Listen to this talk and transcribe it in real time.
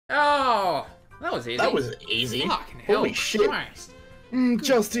Oh, that was easy. That was easy. Fucking hell, Holy shit. Christ.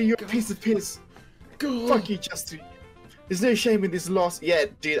 Justy, you're a piece of piss. Fuck you, Justy. There's no shame in this loss. Yeah,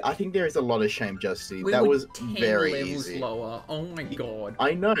 dude, I think there is a lot of shame, Justy. That was 10 very levels easy. lower. Oh my god.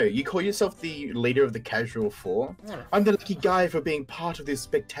 I know. You call yourself the leader of the casual four. I'm the lucky guy for being part of this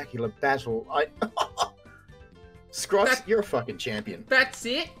spectacular battle. Scrox, you're a fucking champion. That's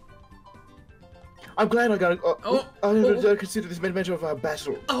it? I'm glad I got. I don't consider this memento of our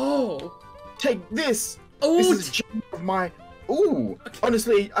battle. Oh. Take this. Oh. This is a gem of my. Ooh.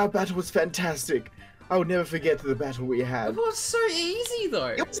 Honestly, our battle was fantastic. I will never forget the battle we had. It was so easy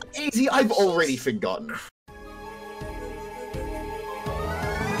though. It was easy. I've already forgotten.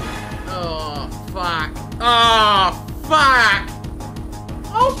 Oh fuck. Oh fuck.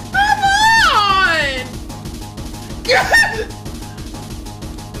 Oh come on.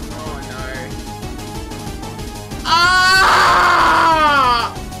 Oh no. Ah!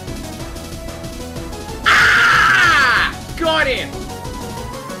 Ah! Got him!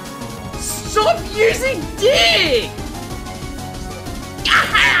 Stop using dig!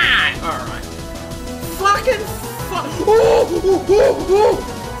 Ah! Alright. Fucking fuck.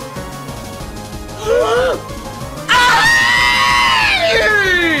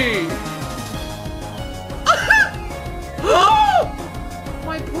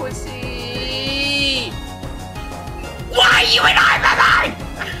 My pussy! Why are you in over me?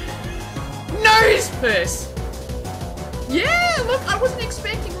 Nose puss! Yeah, look, I wasn't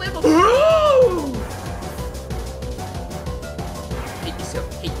expecting level. Hit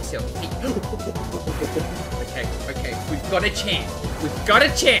yourself, hit yourself, hit. Okay, okay, we've got a chance. We've got a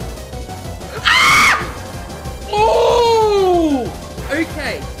chance. Ah! Oh!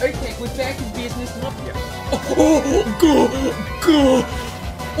 Okay, okay, we're back in business. Not yet. Oh, go.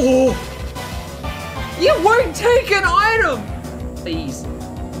 Oh. You won't take an item! Please.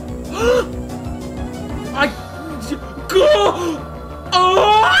 Go!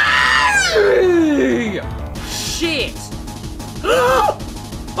 Oh! Shit! Oh!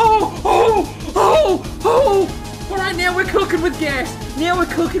 Alright, now we're cooking with gas. Now we're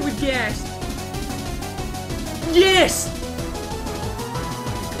cooking with gas. Yes!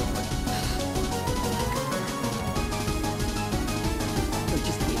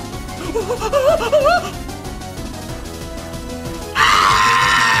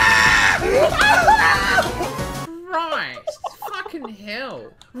 Christ! Fucking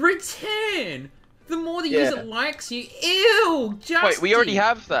hell! Return! The more the user likes you. Ew! Justy! Wait, we already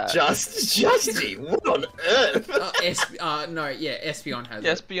have that. Justy, what on earth? No, yeah, Espeon has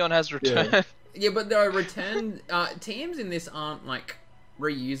Yes, it. Espeon has returned. Yeah, but the return teams in this aren't like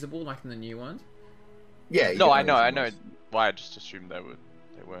reusable like in the new ones. Yeah. No, I know. Why? I just assumed they weren't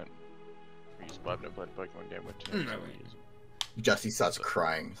reusable. I've never played a Pokemon game with teams. No. Justy starts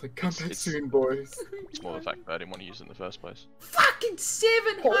crying. It's like, come back soon, boys. It's more the fact that I didn't want to use it in the first place. Fucking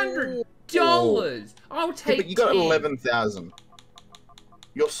 $700! I'll take. Yeah, but you got 10. 11,000.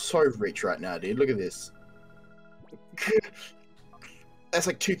 You're so rich right now, dude. Look at this. That's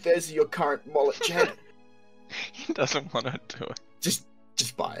like 2/3 of your current wallet, Chad. He doesn't want to do it. Just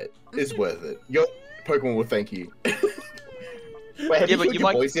buy it. It's worth it. Your Pokemon will thank you. Wait, have Yeah, but killed you your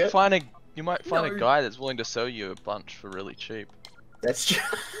might boys yet? find a guy that's willing to sell you a bunch for really cheap. That's true.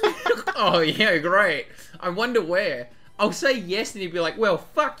 Oh yeah, great. I wonder where. I'll say yes, and he'd be like, "Well,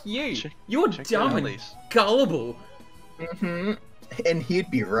 fuck you. You're dumb and gullible." And he'd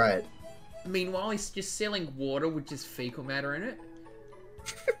be right. Meanwhile, he's just selling water with just fecal matter in it.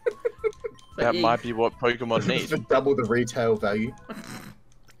 That might be what Pokemon need. For double the retail value.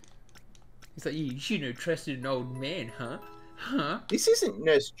 He's like, you shouldn't have trusted an old man, huh? Huh? This isn't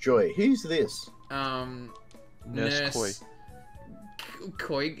Nurse Joy. Who's this? Nurse Koi.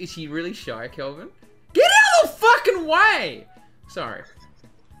 Koi, is she really shy, Kelvin? Get out of the fucking way! Sorry.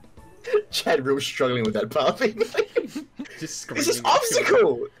 Chad real struggling with that pathing. Just screaming. It's an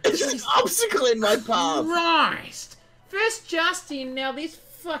obstacle! It's just an obstacle in my path! Christ! First Justy and now this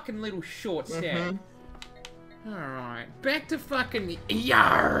fucking little short set. Alright, back to fucking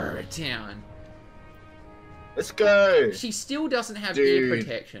Yar Town. Let's go! She still doesn't have ear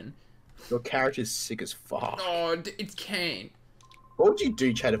protection. Your character's sick as fuck. Oh, it's Kane. What would you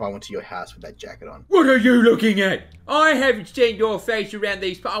do, Chad, if I went to your house with that jacket on? What are you looking at? I haven't seen your face around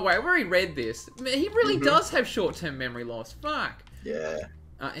these... Oh, wait, I've already read this. He really does have short-term memory loss. Fuck. Yeah.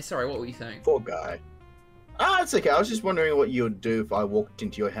 Sorry, what were you saying? Poor guy. Ah, it's okay. I was just wondering what you would do if I walked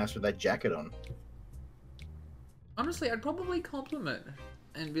into your house with that jacket on. Honestly, I'd probably compliment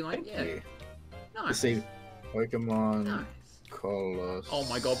and be like, Thank you. Nice. Let's see. Pokemon. Nice. Colosseum. Oh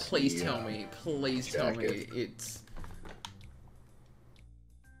my god, please tell me. Please tell me jacket. it's...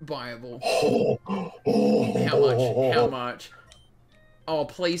 Buyable. Oh, How much? How much? Oh,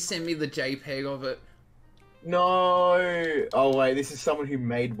 please send me the JPEG of it. No. Oh wait, this is someone who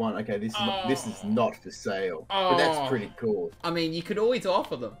made one. Okay, this is not for sale. But that's pretty cool. I mean, you could always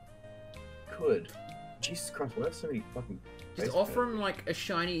offer them. Could. Jesus Christ, why are so many fucking... Just offer them like a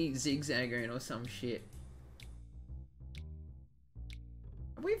shiny zigzagoon or some shit.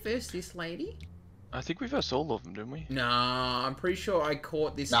 Have we versed this lady? I think we versed all of them, didn't we? Nah, I'm pretty sure I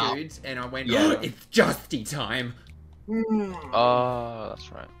caught this dude and I went, Yeah. oh, it's Justy time.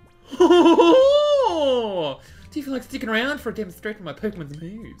 That's right. Do you feel like sticking around for a demonstration of my Pokemon's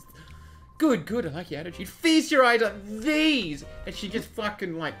moves? Good, good, I like your attitude. Feast your eyes on these! And she just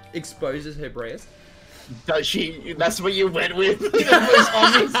fucking, like, exposes her breast. Does she? That's what you went with? It was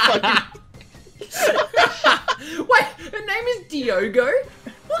on this fucking... Wait, her name is Diogo?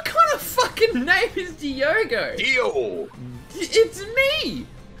 What kind of fucking name is Diogo? Dio! It's me!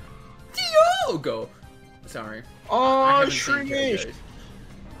 Diogo! Sorry. Oh, seen Shringish! JoJo's.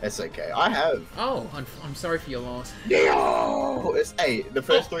 That's okay, I have. Oh, I'm sorry for your loss. Dio! Hey, the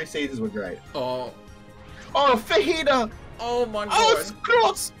first 3 seasons were great. Oh. Oh, Fajita! Oh my god. Oh,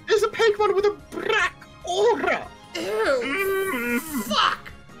 Scrots! There's a Pokemon with a black aura! Ew.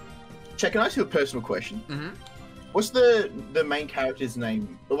 Fuck! Check, can I ask you a personal question? Mm-hmm. What's the main character's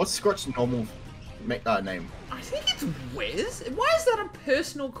name? What's Scrot's normal name? I think it's Wes. Why is that a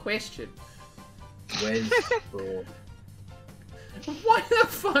personal question? Wes or... Why the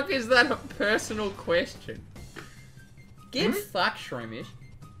fuck is that a personal question? Get fucked, Shroomish.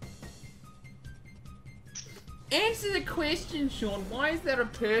 Answer the question, Sean. Why is that a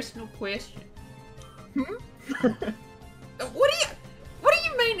personal question? What do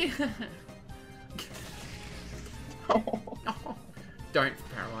you mean? Don't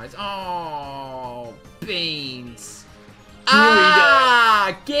paralyze. Oh, beans.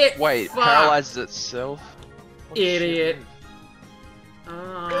 Get Wait, fucked, paralyzes itself? What idiot. shit?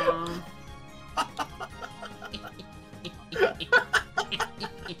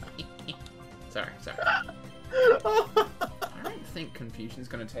 Sorry. I don't think confusion's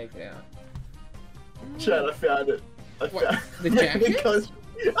gonna take it out. Chad, I found it. What, the jacket? Because...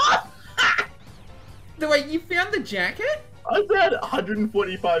 Wait, you found the jacket? I found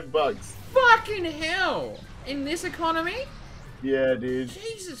 145 bucks. Fucking hell! In this economy? Yeah, dude.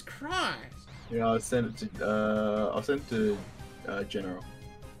 Jesus Christ. Yeah, I'll send it to General.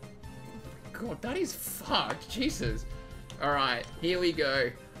 God, that is fucked. Jesus. Alright, here we go.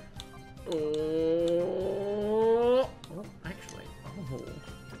 Oh, actually. Oh.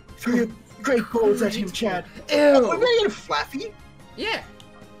 Throw your great balls at him, Chad. Ew. Oh, we're gonna get a Flaffy? Yeah.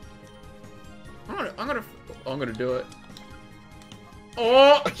 I'm gonna do it.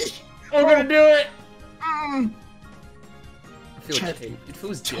 Oh! I'm gonna do it! It feels Chad cheap. It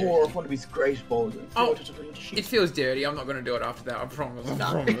feels dirty. tore off one of his great balls and Oh, threw it into shit. it feels dirty. I'm not gonna do it after that. I promise. I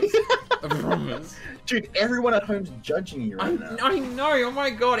promise. I promise. Dude, everyone at home's judging you right now. I know. Oh my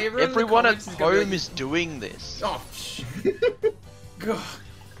god. Everyone at gonna home be is doing this. Oh, God.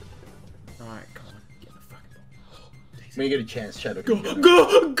 Alright, come on. Get the fucking ball. When you get a chance, Chad.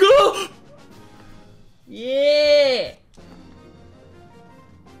 Go! Yeah!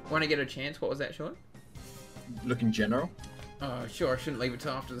 Want to get a chance? What was that, Sean? Look in general. Oh, sure. I shouldn't leave it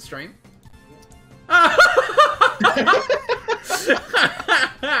till after the stream.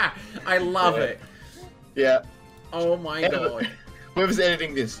 I love it. Yeah. Oh my god. Whoever's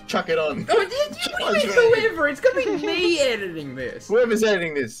editing this, chuck it on. Oh, whoever. It's gonna be me editing this. Whoever's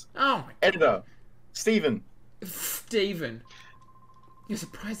editing this. Oh my Editor. Steven. Steven. You're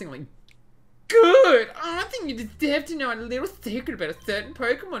surprisingly good. Oh, I think you just have to know a little secret about a certain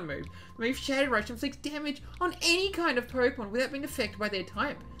Pokemon move. The move Shadow Rush inflicts damage on any kind of Pokemon without being affected by their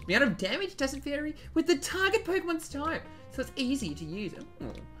type. The amount of damage doesn't vary with the target Pokemon's type, so it's easy to use.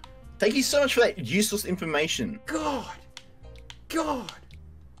 Oh. Thank you so much for that useless information. God.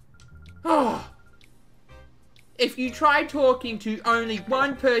 Oh. If you try talking to only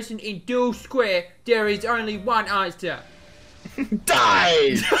one person in Dual Square, there is only one answer.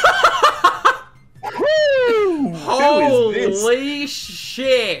 Die! Holy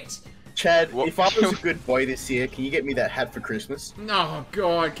shit! Chad, What? if I was a good boy this year, can you get me that hat for Christmas? Oh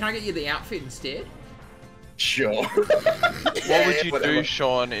god, can I get you the outfit instead? Sure. What would you do,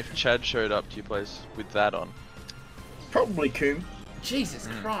 Sean, if Chad showed up to your place with that on? Probably Coom. Jesus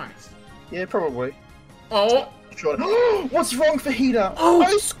Christ. Yeah, probably. Oh! Sure. What's wrong, Fajita?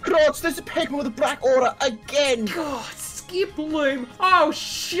 Oh. Scrots, there's a Pokemon with a black aura again! God, Skip Loom! Oh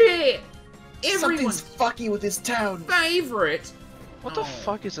shit! Everyone's Something's fucky with this town. favorite! What the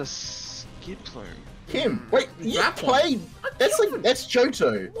fuck is a Skiploom? Him. Wait, you That played. one. That's Kelvin. like that's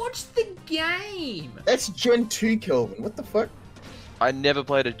Johto. Watch the game. That's Gen 2 Kelvin. What the fuck? I never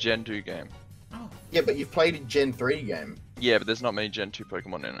played a Gen 2 game. Oh, Yeah, but you've played a Gen 3 game. Yeah, but there's not many Gen 2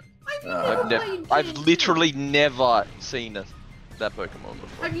 Pokemon in it. played I've Gen 2. literally never seen that Pokemon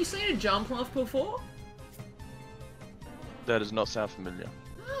before. Have you seen a Jumpluff before? That does not sound familiar.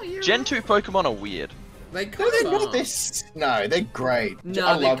 Oh, you're Gen right. 2 Pokemon are weird. They No, kind they're of not. are. No, they're great. No,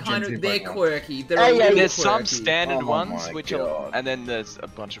 I they're love kind Gen 2 of they're Pokemon. quirky. They're Hey, a little There's some quirky. standard Oh ones, my which God. are, and then there's a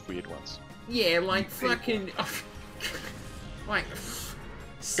bunch of weird ones. Yeah, like fucking like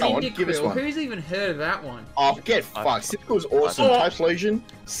Go on, give us Cyndaquil. one. Who's even heard of that one? Oh, get fucked. Cyndaquil's awesome. Oh. Typhlosion,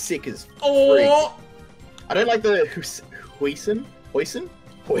 sick as freak. Oh, I don't like the Hoisin?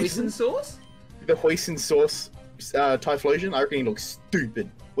 poison sauce. The Hoisin sauce Typhlosion. I reckon he looks stupid.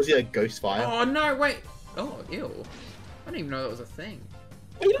 Was he a ghost fire? Oh no, wait. Oh, ew. I didn't even know that was a thing.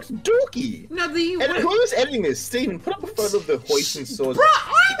 He looks dorky. No, the And whoever's editing this, Steven, put up a photo of the Hoisin sauce. Bruh,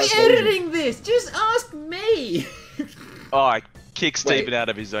 I'm Typhlosion. editing this. Just ask me. Oh, I kicked Wait. Steven out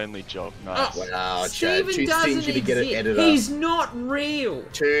of his only job. Nice. Oh. Wow, Chad. Steven Too doesn't stingy to get an exist. editor. He's not real.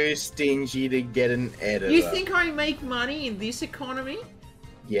 Too stingy to get an editor. You think I make money in this economy?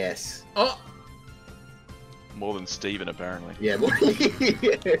 Yes. Oh, More than Steven, apparently. Yeah.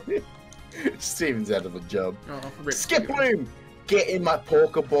 Steven's out of a job. oh rip. Skip Bloom! Get in my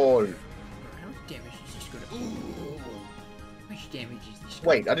Pokeball! How much damage is this gonna? Ooh. How much damage is this? Gonna...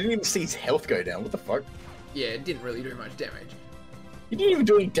 Wait, I didn't even see his health go down. What the fuck? Yeah, it didn't really do much damage. He didn't even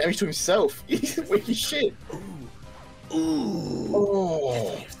do any damage to himself. He's weak as shit. Ooh. Ooh.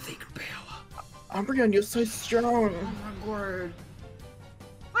 Oh. That's thick power. Umbreon, you're so strong. Oh my word.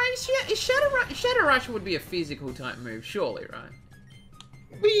 Shadow Rush would be a physical type move, surely, right?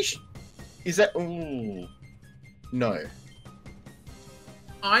 Is that? Ooh. No.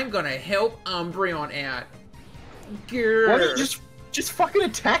 I'm gonna help Umbreon out. Why don't Grr. you just fucking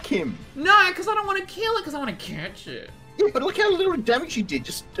attack him? No, because I don't want to kill it, because I want to catch it. Yeah, but look how little damage you did.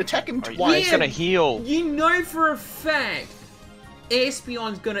 Just attack him Oh, twice. He's gonna heal. You know for a fact,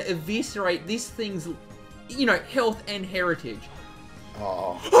 Espeon's gonna eviscerate this thing's, health and heritage.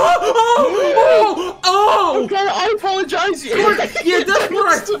 Oh. Oh! Okay, I apologize. Yeah, that's what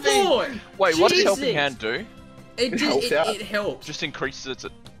I thought. Wait, what does Helping Jesus. Hand do? It helps out. it helps. Just increases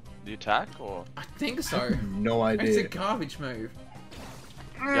the attack, or? I think so. No It's a idea. garbage move.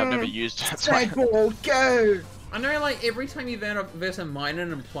 Yeah, I've never used it. so I- Ball, go! I know, like, every time you verse a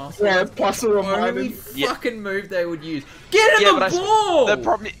Minun and Plus, Yeah, that's plus the or only minus. Yeah. fucking move they would use. Get in Yeah, the but ball! The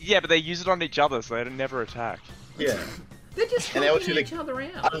problem, but they use it on each other, so they never attack. Yeah. They're just And they helping also, each other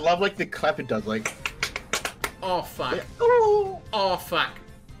out. I love like the clap it does, like. Oh, fuck. Oh, Oh, fuck.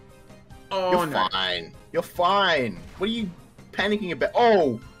 Oh, you're no. fine. You're fine. What are you panicking about?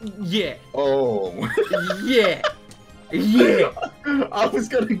 Oh, Yeah. oh. Yeah. Yeah. I was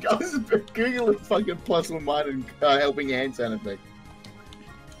googling fucking plus or minus helping hand sound effect.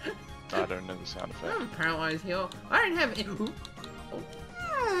 I don't know the sound effect. I'm paralyzed here. I don't have any.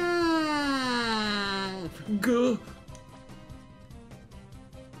 Go.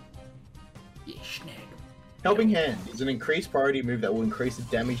 Yeah, snag him. Helping hand is an increased priority move that will increase the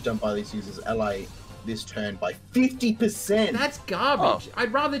damage done by this user's ally this turn by 50%. That's garbage.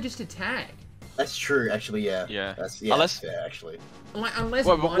 I'd rather just attack. That's true, actually. Yeah. Yeah. That's Unless- that's fair, actually. Like, unless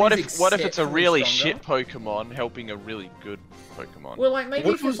What, one what is if it's a exceptionally really stronger. shit Pokemon helping a really good Pokemon? Well, like, maybe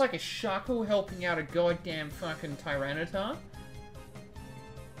What if was- it's like a Shuckle helping out a goddamn fucking Tyranitar.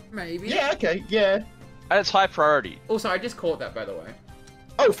 Maybe. Yeah. Okay. Yeah. And it's high priority. Also, I just caught that, by the way.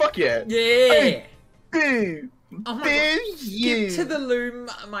 Oh fuck yeah. Yeah! Boo. Oh my Boo god. you. Get to the loom,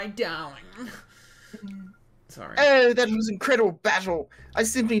 my darling. Sorry. Oh, that was an incredible battle. I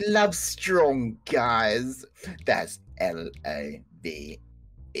simply love strong guys. That's LAVE.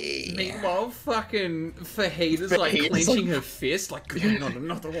 Meanwhile, fucking Fajita's like Fajita's clenching like- her fist, like, come on, not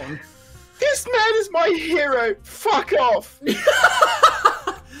another one. This man is my hero. Fuck off.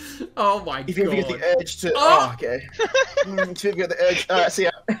 Oh my If you ever god. get the urge to. Oh! Oh, okay. If you ever get the urge. See ya.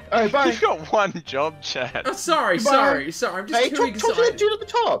 Alright, bye. You've got one job, Chad. Oh, sorry, Goodbye. sorry. I'm just Hey, too talk to that excited. dude at the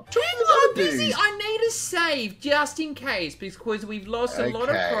top. Talk to I'm the other busy. dude. I need a save just in case because we've lost a lot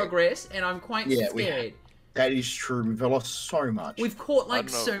of Okay. progress and I'm quite Yeah, we scared. That is true. We've lost so much. We've caught I like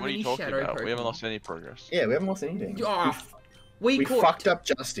don't know, so what are many you talking shadow about? Pokemon. We haven't lost any progress. Yeah, we haven't lost anything. Oh, we caught. fucked up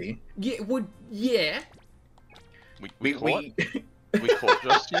Justy. Yeah, yeah. We caught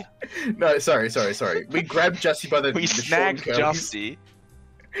Justy. No, sorry. We grabbed Justy by the We the snagged short and curlies.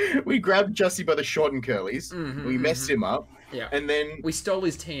 Justy. We grabbed Justy by the short and curlies. Mhm, We messed him up, Yeah. and then We stole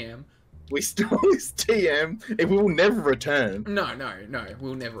his TM. We stole his TM, and we will never return. No,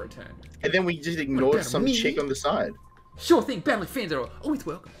 we'll never return. And then we just ignored some chick on the side. Sure thing, battling fans are always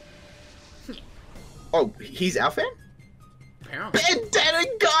welcome. Oh, he's our fan? Apparently. Bandana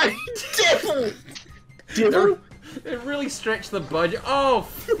guy! Devil! Devil? It really stretched the budget. Oh,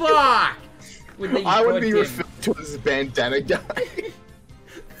 fuck! I would be referred to as bandana guy.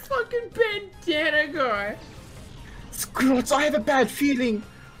 Fucking bandana guy. Scrots, I have a bad feeling.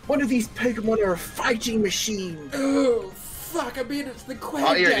 One of these Pokemon are a fighting machine. Oh, fuck, I mean it's the Quag.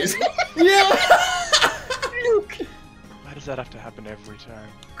 Oh, here it is. Yeah! Look! Why does that have to happen every time?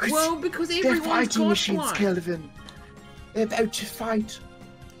 Well, because they're everyone's fighting got machines, one. Kelvin. They're about to fight.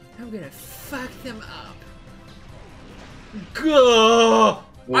 I'm gonna fuck them up. Gah!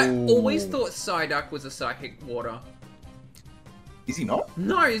 I always thought Psyduck was a psychic water. Is he not?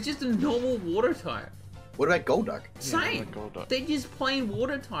 No, he's just a normal water type. What about Golduck? Same. Golduck. They're just plain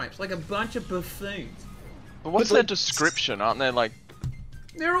water types, like a bunch of buffoons. But what's their description? Aren't they like...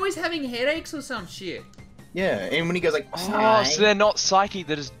 They're always having headaches or some shit. Yeah, and when he goes like, Oh, so they're not psychic,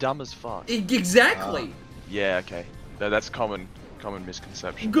 they're just dumb as fuck. Exactly. Yeah, okay. That's common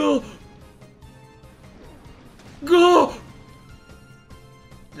misconception. Go! Go!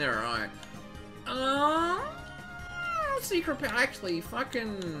 Alright. Secret power. Actually,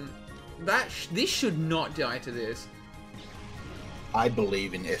 fucking... This should not die to this. I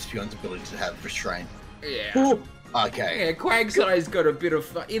believe in Espion's ability to have restraint. Yeah. Ooh. Okay. Yeah, Quagsire's got a bit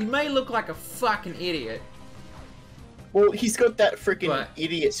of... It may look like a fucking idiot. Well, he's got that freaking But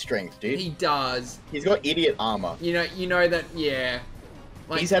idiot strength, dude. he does. He's got idiot armor. You know that, yeah.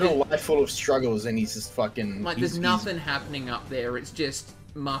 Like, He's had a life full of struggles, and he's just fucking... Like, there's nothing happening up there. It's just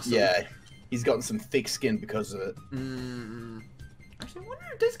muscle. Yeah. He's gotten some thick skin because of it. Actually, I wonder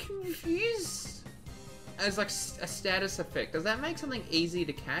if does confuse as like a status effect. Does that make something easy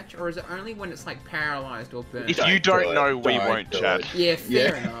to catch, or is it only when it's like paralyzed or burnt? If you don't know, we won't, Chad. Yeah,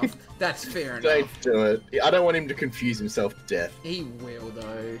 fair enough. That's fair enough. Don't do it. I don't want him to confuse himself to death. He will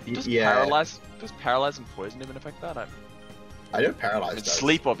though. Does paralyze and poison even affect that? I don't paralyze. Does.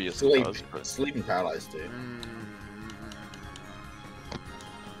 Sleep obviously does. But... Sleep and paralyze do.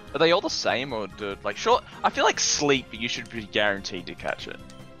 Are they all the same, or do like sure? I feel like sleep, you should be guaranteed to catch it.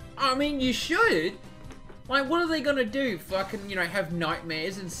 I mean, you should. Like, what are they gonna do? Fucking, have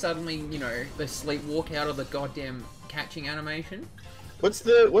nightmares and suddenly, they sleepwalk out of the goddamn catching animation? What's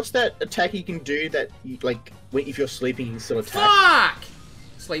that attack you can do that, if you're sleeping, you can still attack? Fuck!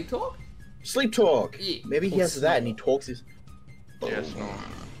 Sleep talk? Sleep talk. Yeah. Maybe he has that and he talks his. Yes. No.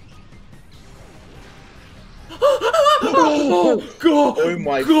 Oh god! Oh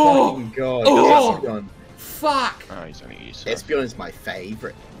my fucking god! Oh. Espion. Fuck! Oh, he's only used. Espion is my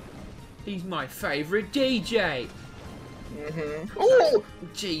favorite. He's my favorite DJ. Oh!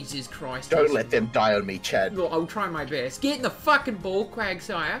 Jesus Christ! Don't let them die on me, Chad. Well, I'll try my best. Get in the fucking ball,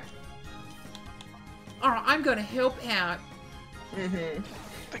 Quagsire. All right, I'm gonna help out. They're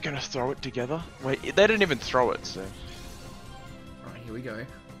gonna throw it together. Wait, they didn't even throw it, so. All right, here we go.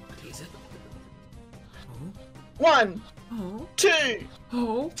 Tease it. 1, Oh. 2,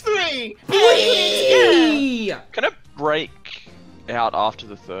 Oh. 3. Hey! Can it break out after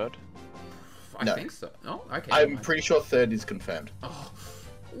the third? I think so. Oh, okay. I'm pretty sure third is confirmed. Oh.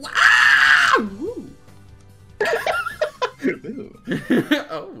 Wow! Woo.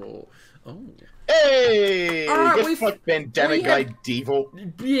 Oh. Oh. Hey! Alright, Get fucked, bandana guy, devil.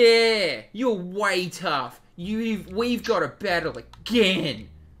 Yeah, you're way tough. We've got to battle again.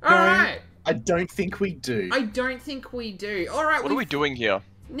 All right. I don't think we do. I don't think we do. All right. What are we doing here?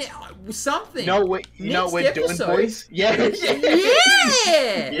 Now, something. You know what we're doing, boys? Yeah.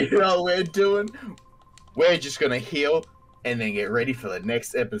 Yeah. You know what we're doing? We're just gonna heal and then get ready for the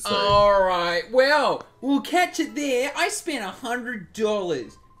next episode. All right. Well, we'll catch it there. I spent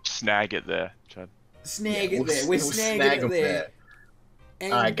 $100. Snag it there, Chad. Snag it there. We're snagging it there.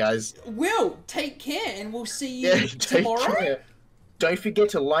 And all right, guys. Well, take care, and we'll see you tomorrow. Take care. Don't forget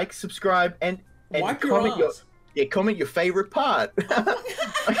to like, subscribe, and comment your favorite part.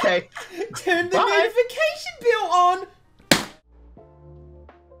 Okay. Turn the notification bell on.